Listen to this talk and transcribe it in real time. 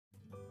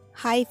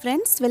Hi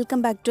friends,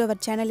 welcome back to our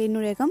channel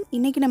இன்னுலகம்.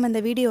 இன்னைக்கு நம்ம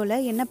இந்த வீடியோல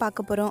என்ன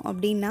பார்க்க போறோம்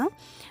அப்படினா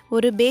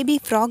ஒரு பேபி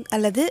ஃப்ராக்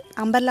அல்லது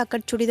அம்பர்லா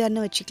கட்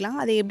சுடிதார்னு வெச்சுக்கலாம்.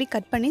 அதை எப்படி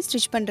கட் பண்ணி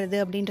ஸ்டிட்ச் பண்றது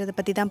அப்படின்றத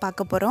பத்தி தான்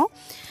பார்க்க போறோம்.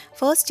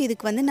 ஃபர்ஸ்ட்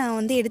இதுக்கு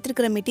நான்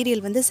எடுத்துக்கிற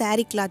மெட்டீரியல்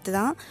saree cloth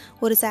தான்.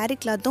 ஒரு saree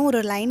clothம்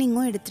ஒரு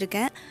லைனிங்கும்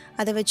எடுத்துர்க்கேன்.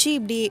 அதை வச்சு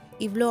இப்படி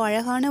இவ்ளோ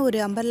அழகான ஒரு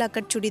அம்பர்லா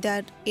கட்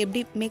சுடிதார்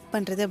எப்படி மேக்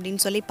பண்றது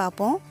அப்படினு சொல்லி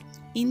பாப்போம்.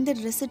 இந்த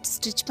Dress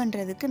ஸ்டிட்ச்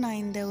பண்றதுக்கு நான்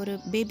இந்த ஒரு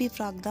பேபி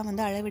ஃப்ராக் தான்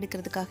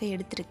அளவெடுக்கிறதுக்காக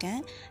எடுத்துர்க்கேன்.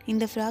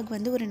 இந்த ஃப்ராக்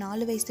ஒரு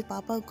 4 வயசு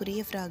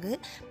பாப்பாவுக்குரிய ஃப்ராக்.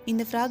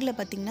 இந்த ஃப்ராக்ல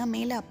பாத்தீங்கன்னா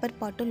மேலே அப்பர்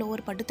பார்ட்டும்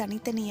லோவர் பார்ட்டும்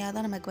தனித்தனியா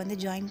தான் நமக்கு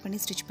ஜாயின் பண்ணி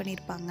ஸ்டிட்ச்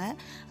பண்ணிருப்பாங்க.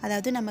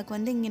 அதாவது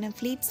நமக்கு இங்க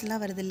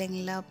ஃப்ளீட்ஸ்லாம் வருது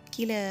இல்லைங்களா?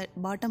 கீழ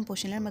பாட்டம்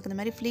போர்ஷன்ல நமக்கு இந்த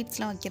மாதிரி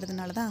ஃப்ளீட்ஸ்லாம்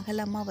வைக்கிறதுனால தான்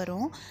அகலமா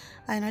வரும்.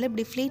 அதனால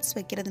இப்படி ஃப்ளீட்ஸ்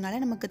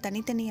வைக்கிறதுனால நமக்கு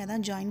தனித்தனியா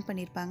தான் ஜாயின்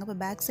பண்ணிருப்பாங்க. இப்ப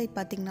பேக் சைடு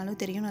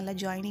பாத்தீங்கனாலும் தெரியும் நல்லா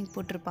ஜாயினிங்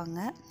போட்டுருப்பாங்க.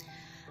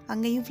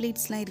 அங்கேயும்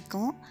ஃப்ளீட்ஸ்லாம்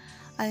இருக்கும்.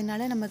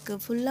 அதனால நமக்கு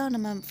ஃபுல்லா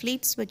நம்ம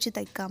ஃப்ளீட்ஸ் வச்சு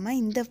தைக்காம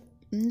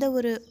இந்த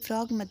ஒரு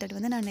ஃப்ராக் மெத்தட்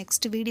நான்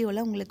நெக்ஸ்ட்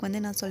வீடியோல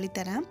உங்களுக்கு நான் சொல்லி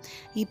தரேன்.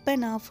 இப்போ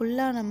நான்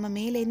ஃபுல்லா நம்ம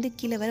மேலே இருந்து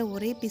கீழ வரை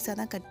ஒரே பீஸா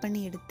தான் கட்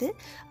பண்ணி எடுத்து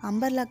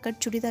அம்பர்லா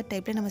கட் சுடிதார்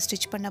டைப்ல நம்ம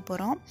ஸ்டிட்ச் பண்ண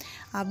போறோம்.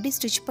 அப்படி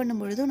ஸ்டிட்ச்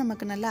பண்ணும்போது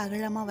நமக்கு நல்ல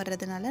அகலமா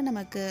வர்றதுனால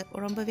நமக்கு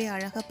ரொம்பவே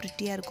அழகா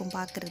பிரிட்டியா இருக்கும்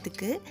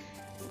பார்க்கிறதுக்கு.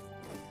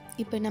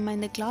 இப்போ நம்ம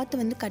இந்த கிளாத்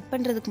கட்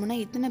பண்றதுக்கு முன்ன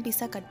எத்தனை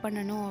பீஸா கட்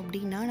பண்ணனும்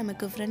அப்படினா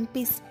நமக்கு ஃப்ரண்ட்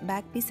பீஸ்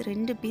பேக் பீஸ்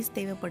ரெண்டு பீஸ்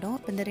தேவைப்படும்.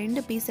 இப்போ இந்த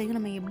ரெண்டு பீஸையும்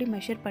நம்ம எப்படி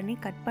மெஷர் பண்ணி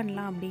கட்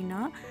பண்ணலாம் அப்படினா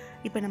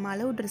இப்போ நம்ம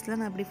அளவு Dressல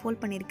நான் அப்படி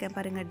ஃபோல்ட் பண்ணிருக்கேன்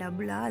பாருங்க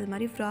டபுளா. அது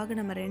மாதிரி ஃப்ராக்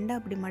நம்ம ரெண்டா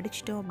அப்படி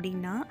மடிச்சிட்டோம்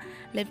அப்படினா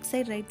லெஃப்ட்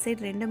சைடு ரைட்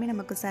சைடு ரெண்டுமே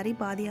நமக்கு சரி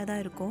பாதியா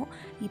தான் இருக்கும்.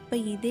 இப்போ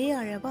இதே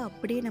அளவை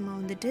அப்படியே நம்ம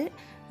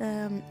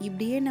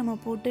இப்படியே நம்ம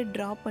போட்டு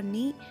டிரா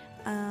பண்ணி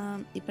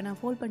இப்போ நான்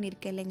ஃபோல்ட்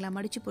பண்ணிருக்கேன் இல்லைங்களா?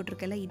 மடிச்சு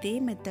போட்டுருக்கேன்ல, இதே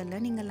மெத்தட்ல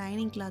நீங்க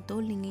லைனிங் கிளாத்தோ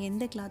நீங்க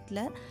எந்த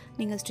கிளாத்ல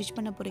நீங்க ஸ்டிட்ச்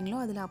பண்ண போறீங்களோ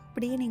அதுல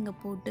அப்படியே நீங்க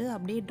போட்டு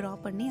அப்படியே டிரா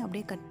பண்ணி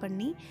அப்படியே கட்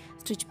பண்ணி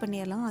ஸ்டிட்ச்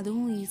பண்ணிரலாம்.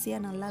 அதுவும்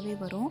ஈஸியா நல்லாவே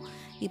வரும்.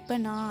 இப்போ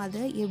நான்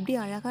அதை எப்படி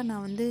அழகா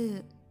நான்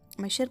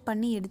மெஷர்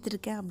பண்ணி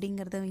எடுத்துர்க்கேன்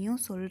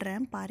அப்படிங்கறதையும்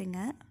சொல்றேன் பாருங்க.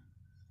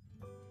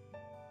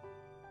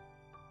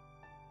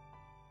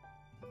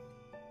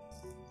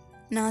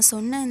 நான்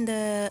சொன்ன இந்த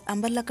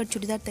அம்பர்லா கட்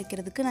சுடிதார்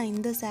தைக்கிறதுக்கு நான்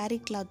இந்த saree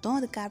clothம்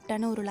அது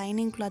கேப்டான ஒரு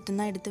லைனிங் clothம்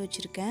தான் எடுத்து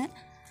வச்சிருக்கேன்.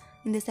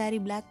 இந்த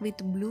saree black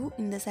with blue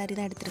இந்த saree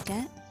தான்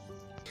எடுத்துர்க்கேன்.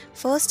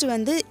 ஃபர்ஸ்ட்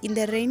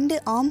இந்த ரெண்டு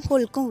ஆர்ம்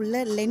ஹோல்க்கும்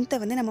உள்ள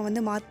லெந்தை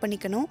நம்ம மார்க்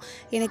பண்ணிக்கணும்.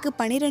 எனக்கு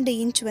 12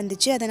 இன்ச்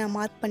வந்துச்சு. அதை நான்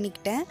மார்க்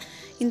பண்ணிக்கிட்டேன்.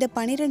 இந்த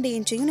 12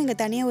 இன்ச்சையும் நீங்க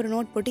தனியா ஒரு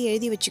நோட் போட்டு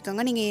எழுதி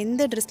வச்சுக்கோங்க. நீங்க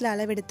எந்த Dressல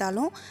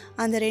அளவெடுத்தாலும்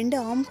அந்த ரெண்டு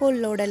ஆர்ம்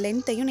ஹோலோட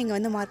லெந்தையும்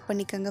நீங்க மார்க்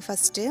பண்ணிக்கோங்க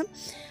ஃபர்ஸ்ட்.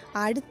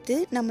 அடுத்து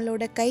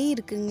நம்மளோட கை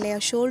இருக்குங்களா?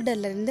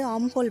 ஷோல்டர்ல இருந்து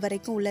ஆர்ம் ஹோல்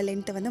வரைக்கும் உள்ள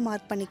லெந்தை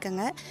மார்க்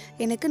பண்ணிக்கோங்க.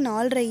 எனக்கு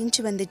 4.5 இன்ச்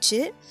வந்துச்சு.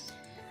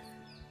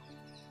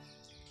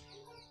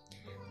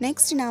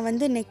 நெக்ஸ்ட் நான்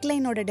நெக்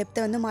லைனோட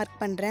டெப்த்தை மார்க்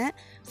பண்றேன்.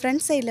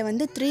 ஃப்ரண்ட் சைடுல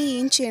 3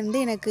 இன்ச்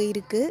எனக்கு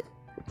இருக்கு.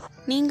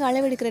 நீங்க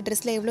அளவெடுக்கிற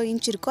Dressல எவ்வளவு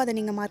இன்ச் இருக்கோ அதை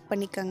நீங்க மார்க்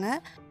பண்ணிக்கங்க.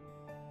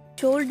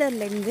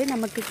 ஷோல்டர்ல இருந்து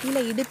நமக்கு கீழ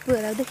இடுப்பு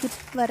அதாவது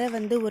ஹிப் வரை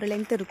ஒரு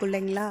லெந்த் இருக்கும்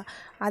இல்லைங்களா?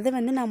 அதை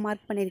நான்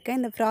மார்க் பண்ணிருக்கேன்.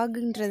 இந்த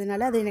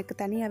ஃப்ராக்ன்றதுனால அது எனக்கு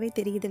தனியாவே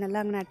தெரியுது.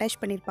 நல்லா அங்க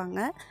அட்டாச் பண்ணிருப்பாங்க.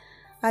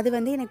 அது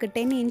எனக்கு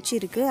 10 இன்ச்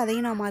இருக்கு.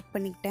 அதையும் நான் மார்க்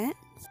பண்ணிட்டேன்.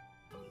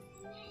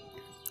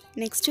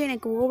 நெக்ஸ்ட்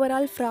எனக்கு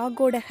ஓவரால்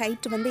ஃப்ராகோட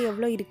ஹைட்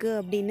எவ்வளோ இருக்கு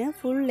அப்படினு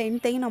ஃபுல்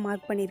லெந்தையும் நான்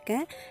மார்க்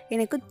பண்ணிருக்கேன்.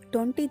 எனக்கு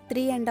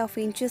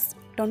 23.5 inches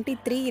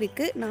 23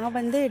 இருக்கு.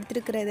 நான்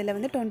எடுத்துக்கிற இதுல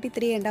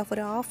 23.5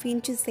 ஒரு 1/2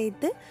 inch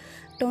சேர்த்து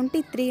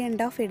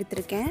 23.5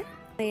 எடுத்துர்க்கேன்.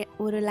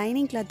 ஒரு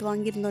லைனிங் கிளாத்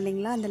வாங்கியிருந்தோம்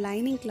இல்லைங்களா? அந்த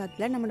லைனிங்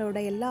கிளாத்ல நம்மளோட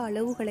எல்லா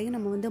அளவுகளையும்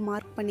நம்ம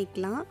மார்க்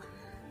பண்ணிக்கலாம்.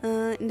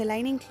 இந்த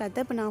லைனிங்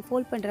கிளாத்தை இப்போ நான்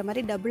ஃபோல்ட் பண்ணுற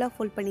மாதிரி டபுளாக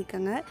ஃபோல்ட்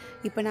பண்ணிக்கோங்க.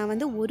 இப்போ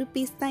நான் ஒரு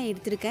பீஸ் தான்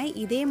எடுத்திருக்கேன்.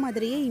 இதே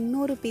மாதிரியே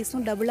இன்னொரு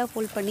பீஸும் டபுளாக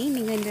ஃபோல்ட் பண்ணி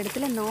நீங்கள் இந்த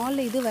இடத்துல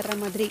 4 இது வர்ற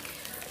மாதிரி,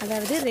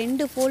 அதாவது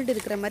 2 ஃபோல்டு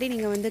இருக்கிற மாதிரி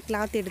நீங்கள்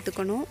கிளாத்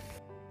எடுத்துக்கணும்.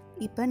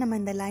 இப்போ நம்ம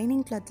இந்த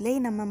லைனிங் கிளாத்லேயே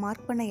நம்ம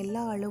மார்க் பண்ண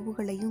எல்லா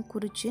அளவுகளையும்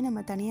குறித்து நம்ம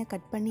தனியாக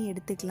கட் பண்ணி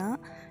எடுத்துக்கலாம்.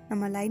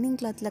 நம்ம லைனிங்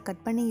கிளாத்தில்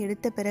கட் பண்ணி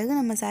எடுத்த பிறகு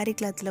நம்ம saree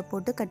கிளாத்தில்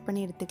போட்டு கட்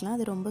பண்ணி எடுத்துக்கலாம்.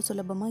 அது ரொம்ப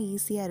சுலபமாக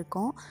ஈஸியாக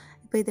இருக்கும்.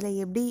 இப்போ இதில்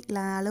எப்படி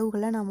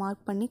அளவுகளை நான்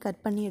மார்க் பண்ணி கட்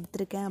பண்ணி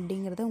எடுத்துருக்கேன்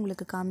அப்படிங்கிறத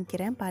உங்களுக்கு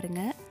காமிக்கிறேன்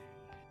பாருங்கள்.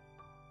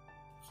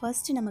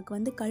 ஃபர்ஸ்ட்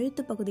நமக்கு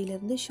கழுத்து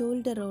பகுதியிலேருந்து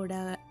ஷோல்டரோட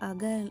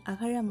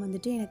அகலம்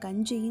எனக்கு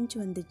 5 இன்ச்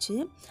வந்துச்சு.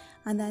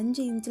 அந்த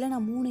 5 இன்ச்சில்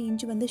நான் 3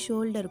 இன்ச்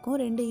ஷோல்டருக்கும்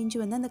 2 இன்ச்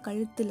அந்த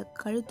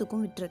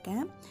கழுத்துக்கும்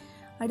விட்டுருக்கேன்.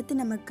 அடுத்து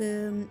நமக்கு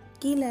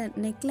கீழே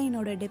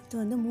நெக்லைனோட டெப்த்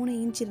 3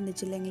 இன்ச்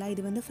இருந்துச்சு இல்லைங்களா?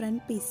 இது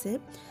ஃப்ரண்ட் பீஸு.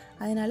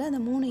 அதனால் அந்த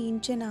 3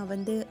 இன்ச்சை நான்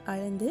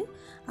அளந்து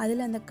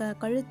அதில் அந்த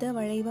கழுத்தை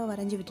வளைவாக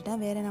வரைஞ்சி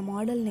விட்டுட்டேன். வேறு நான்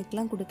மாடல்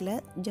நெக்லாம் கொடுக்கல.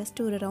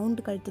 ஜஸ்ட் ஒரு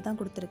ரவுண்டு கழுத்து தான்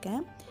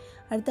கொடுத்துருக்கேன்.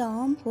 அடுத்து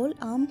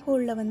ஆர்ம்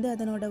ஹோலில்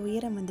அதனோட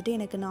உயரம்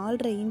எனக்கு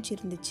 4.5 இன்ச்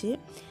இருந்துச்சு.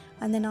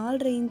 அந்த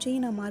 4.5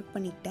 இன்ச்சையும் நான் மார்க்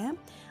பண்ணிக்கிட்டேன்.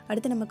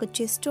 அடுத்து நமக்கு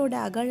செஸ்ட்டோட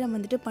அகலம்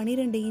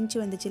 12 இன்ச்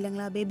வந்துச்சு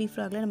இல்லைங்களா? பேபி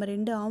ஃப்ராக்ல நம்ம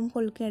 2 ஆர்ம்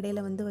ஹோலுக்கும்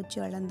இடையில வச்சு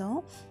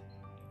அளந்தோம்.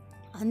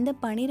 அந்த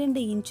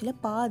 12 இன்ச்சில்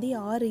பாதி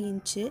 6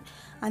 இன்ச்சு.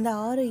 அந்த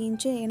 6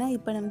 இன்ச்சு ஏன்னா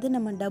இப்போ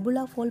நம்ம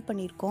டபுளாக ஃபோல்ட்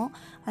பண்ணியிருக்கோம்.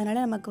 அதனால்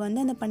நமக்கு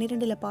அந்த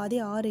 12ல் பாதி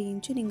 6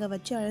 இன்ச்சு. நீங்கள்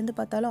வச்சு அளந்து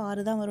பார்த்தாலும்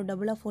 6 தான் வரும்,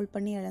 டபுளாக ஃபோல்ட்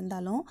பண்ணி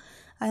அளந்தாலும்.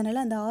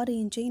 அதனால் அந்த 6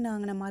 இன்ச்சையும்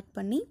நான் மார்க்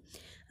பண்ணி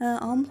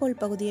ஆர்ம்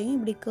ஹோல் பகுதியையும்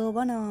இப்படி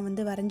கர்வாக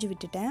நான் வரைஞ்சி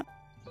விட்டுட்டேன்.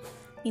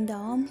 இந்த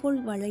ஆம்ஹோல்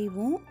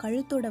வளைவும்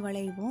கழுத்தோட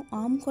வளைவும்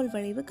ஆம்ஹோல்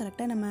வளைவு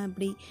கரெக்டாக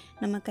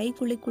நம்ம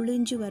கைக்குள்ளே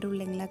குளிஞ்சு வரும்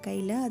இல்லைங்களா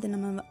கையில், அது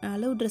நம்ம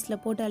அளவு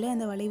ட்ரெஸ்ஸில் போட்டாலே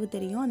அந்த வளைவு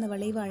தெரியும். அந்த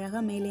வளைவு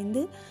அழகாக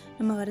மேலேருந்து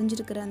நம்ம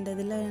வரைஞ்சிருக்கிற அந்த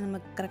இதில்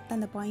நம்ம கரெக்டாக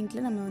அந்த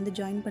பாயிண்டில் நம்ம வந்து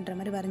ஜாயின் பண்ணுற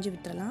மாதிரி வரைஞ்சி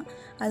விட்டுறலாம்.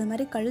 அது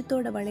மாதிரி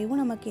கழுத்தோட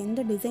வளைவும் நமக்கு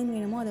எந்த டிசைன்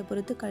வேணுமோ அதை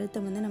பொறுத்து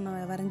கழுத்தை வந்து நம்ம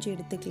வரைஞ்சி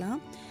எடுத்துக்கலாம்.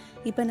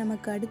 இப்போ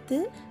நமக்கு அடுத்து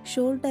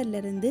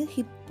ஷோல்டர்லேருந்து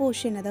ஹிப்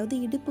போர்ஷன், அதாவது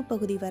இடுப்பு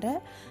பகுதி வரை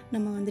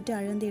நம்ம வந்துட்டு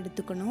அளந்து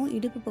எடுத்துக்கணும்.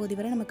 இடுப்பு பகுதி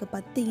வரை நமக்கு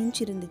 10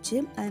 இன்ச் இருந்துச்சு,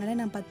 அதனால்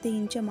நான் 10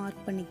 இன்ச்சை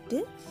மார்க் பண்ணிக்கிட்டு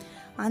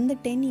அந்த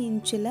 10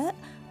 இன்ச்சில்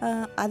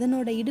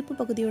அதனோட இடுப்பு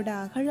பகுதியோட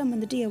அகலம்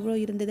வந்துட்டு எவ்வளோ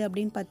இருந்தது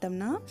அப்படின்னு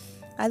பார்த்தோம்னா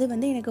அது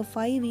வந்து எனக்கு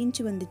 5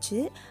 இன்ச் வந்துச்சு.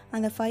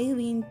 அந்த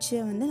 5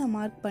 இன்ச்சை வந்து நான்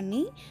மார்க்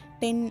பண்ணி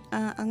 10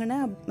 அங்கன்னா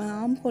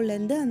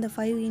ஆம்ஹோல்லேருந்து அந்த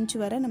 5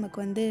 இன்ச் வரை நமக்கு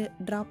வந்து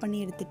ட்ரா பண்ணி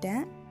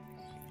எடுத்துட்டேன்.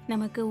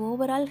 நமக்கு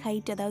ஓவரால்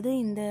ஹைட், அதாவது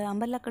இந்த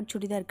அம்பர்லா கட்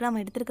சுடிதாருக்கு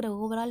நம்ம எடுத்துருக்கிற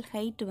ஓவரால்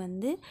ஹைட்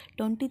வந்து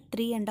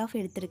 23.5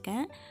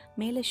 எடுத்திருக்கேன்.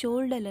 மேலே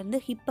ஷோல்டர்லேருந்து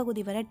ஹிப்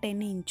பகுதி வரை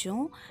 10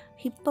 இன்ச்சும்,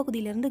 ஹிப்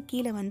பகுதியிலேருந்து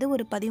கீழே வந்து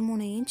ஒரு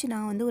 13 இன்ச்,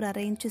 நான் வந்து ஒரு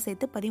அரை இன்ச்சு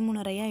சேர்த்து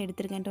 13.5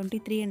 எடுத்திருக்கேன்.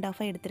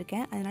 23.5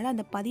 எடுத்திருக்கேன். அதனால்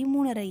அந்த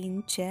 13.5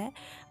 இன்ச்சை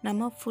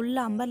நம்ம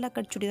ஃபுல்லாக அம்பர்லா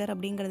கட் சுடிதார்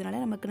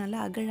அப்படிங்கிறதுனால நமக்கு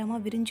நல்லா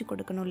அகலமாக விரிஞ்சு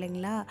கொடுக்கணும்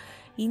இல்லைங்களா.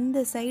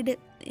 இந்த சைடு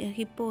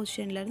ஹிப்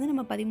போர்ஷன்லேருந்து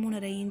நம்ம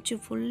 13.5 இன்ச்சு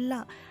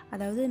ஃபுல்லாக,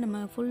 அதாவது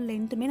நம்ம ஃபுல்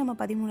லென்த்துமே நம்ம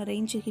 13.5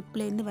 இன்ச்சு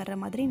ஹிப்லேருந்து வர்ற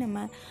மாதிரி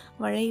நம்ம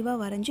வளைவாக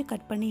வரைஞ்சி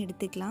கட் பண்ணி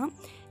எடுத்துக்கலாம்.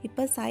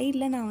 இப்போ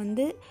சைடில் நான்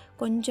வந்து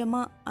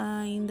கொஞ்சமாக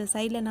இந்த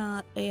சைடில் நான்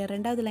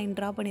 2வது லைன்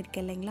ட்ரா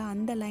பண்ணியிருக்கேன் இல்லைங்களா,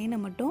 அந்த லைனை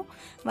மட்டும்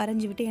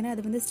வரைஞ்சி விட்டு, ஏன்னா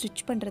அது வந்து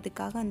ஸ்டிச்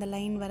பண்ணுறதுக்காக அந்த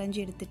லைன் வரைஞ்சி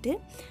எடுத்துகிட்டு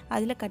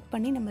அதில் கட்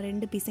பண்ணி நம்ம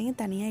 2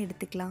 பீஸையும் தனியாக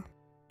எடுத்துக்கலாம்.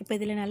 இப்போ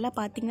இதில் நல்லா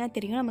பார்த்திங்கன்னா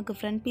தெரியும், நமக்கு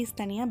ஃப்ரண்ட் பீஸ்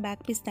தனியாக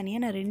பேக் பீஸ்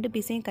தனியாக நான் 2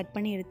 பீஸையும் கட்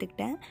பண்ணி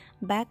எடுத்துக்கிட்டேன்.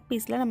 பேக்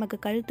பீஸில் நமக்கு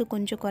கழுத்து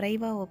கொஞ்சம்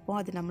குறைவாக வைப்போம்,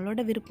 அது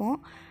நம்மளோட விருப்பம்.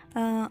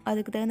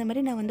 அதுக்கு தகுந்த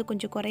மாதிரி நான் வந்து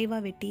கொஞ்சம்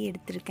குறைவாக வெட்டி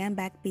எடுத்திருக்கேன்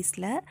பேக்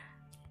பீஸில்.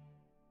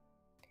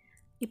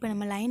 இப்போ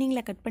நம்ம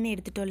லைனிங்கில் கட் பண்ணி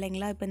எடுத்துட்டோம்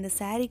இல்லைங்களா. இப்போ இந்த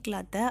சாரீ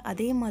கிளாத்தை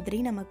அதே மாதிரி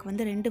நமக்கு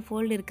வந்து 2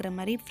 ஃபோல்டு இருக்கிற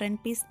மாதிரி ஃப்ரண்ட்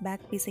பீஸ்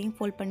பேக் பீஸையும்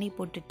ஃபோல்ட் பண்ணி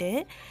போட்டுட்டு,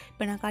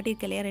 இப்போ நான்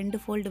காட்டியிருக்கேன் இல்லையா 2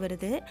 ஃபோல்டு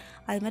வருது,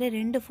 அது மாதிரி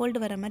 2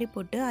 ஃபோல்டு வர மாதிரி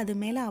போட்டு அது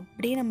மேலே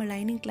அப்படியே நம்ம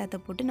லைனிங்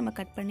கிளாத்தை போட்டு நம்ம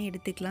கட் பண்ணி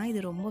எடுத்துக்கலாம்.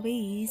 இது ரொம்பவே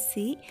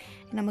ஈஸி.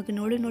 நமக்கு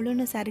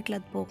நொழுன்னு சாரீ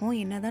கிளாத் போகும்.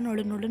 என்ன தான்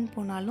நொழுன்னு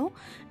போனாலும்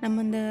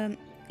நம்ம இந்த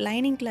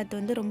லைனிங்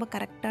கிளாத் வந்து ரொம்ப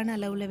கரெக்டான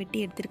அளவில் வெட்டி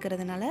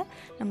எடுத்துருக்கிறதுனால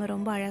நம்ம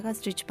ரொம்ப அழகாக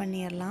ஸ்டிச்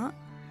பண்ணிடலாம்.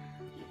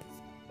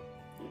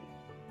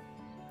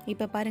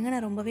 இப்போ பாருங்கள்,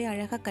 நான் ரொம்பவே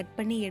அழகாக கட்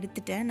பண்ணி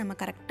எடுத்துட்டேன். நம்ம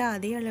கரெக்டாக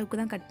அதே அளவுக்கு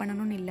தான் கட்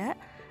பண்ணணும்னு இல்லை,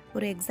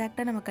 ஒரு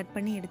எக்ஸாக்டாக நம்ம கட்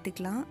பண்ணி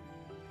எடுத்துக்கலாம்.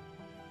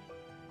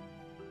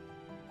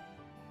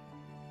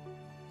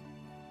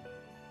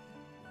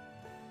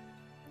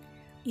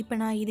 இப்போ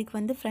நான் இதுக்கு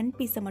வந்து ஃப்ரண்ட்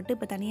பீஸை மட்டும்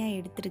இப்போ தனியாக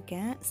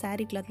எடுத்திருக்கேன்.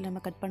 சாரீ கிளாத்தில்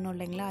நம்ம கட் பண்ணோம்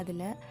இல்லைங்களா,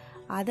 அதில்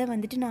அதை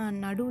வந்துட்டு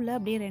நான் நடுவில்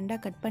அப்படியே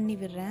 2ஆக கட் பண்ணி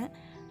விடுறேன்.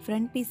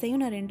 ஃப்ரண்ட்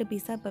பீஸையும் நான் 2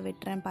 பீஸாக இப்போ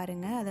வெட்டுறேன்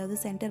பாருங்கள், அதாவது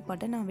சென்டர்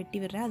பார்ட்டை நான் வெட்டி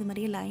விடுறேன். அது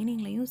மாதிரியே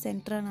லைனிங்லையும்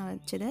சென்டராக நான்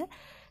வச்சதை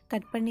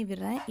கட் பண்ணி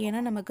விடுறேன். ஏன்னா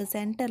நமக்கு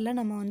சென்டரில்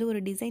நம்ம வந்து ஒரு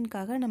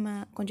டிசைனுக்காக நம்ம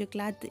கொஞ்சம்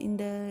கிளாத்,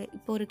 இந்த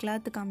இப்போ ஒரு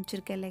கிளாத்து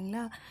காமிச்சிருக்கேன்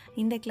இல்லைங்களா,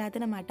 இந்த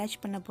கிளாத்தை நம்ம அட்டாச்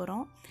பண்ண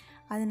போகிறோம்.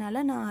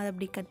 அதனால் நான் அதை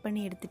அப்படி கட்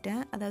பண்ணி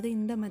எடுத்துட்டேன். அதாவது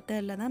இந்த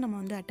மெத்தடில் தான் நம்ம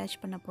வந்து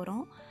அட்டாச் பண்ண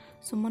போகிறோம்.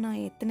 சும்மா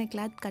நான் எத்தனை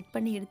கிளாத் கட்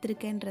பண்ணி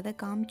எடுத்திருக்கேன்றதை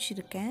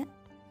காமிச்சிருக்கேன்.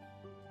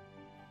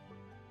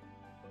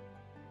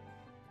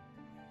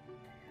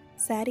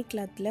 சாரீ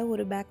கிளாத்தில்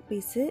ஒரு back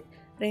piece,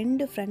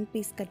 2 front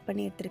piece cut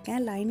பண்ணி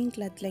எடுத்திருக்கேன். லைனிங்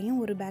கிளாத்லையும்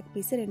ஒரு back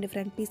piece 2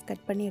 front piece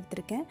cut பண்ணி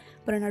எடுத்திருக்கேன்.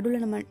 அப்புறம்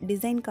நடுவில் நம்ம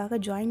டிசைனுக்காக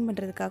ஜாயின்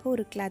பண்ணுறதுக்காக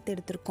ஒரு கிளாத்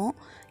எடுத்திருக்கோம்.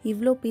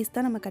 இவ்வளோ பீஸ்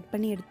தான் நம்ம கட்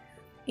பண்ணி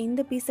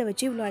இந்த பீஸை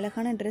வச்சு இவ்வளோ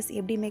அழகான ட்ரெஸ்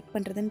எப்படி மேக்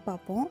பண்ணுறதுன்னு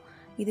பார்ப்போம்.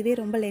 இதுவே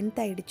ரொம்ப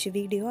லென்த் ஆகிடுச்சு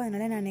வீடியோ,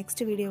 அதனால் நான்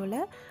நெக்ஸ்ட் வீடியோவில்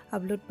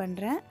அப்லோட்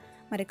பண்ணுறேன்.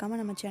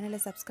 மறக்காமல் நம்ம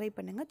சேனலை சப்ஸ்கிரைப்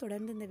பண்ணுங்கள்.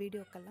 தொடர்ந்து இந்த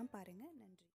வீடியோக்கெல்லாம் பாருங்கள்.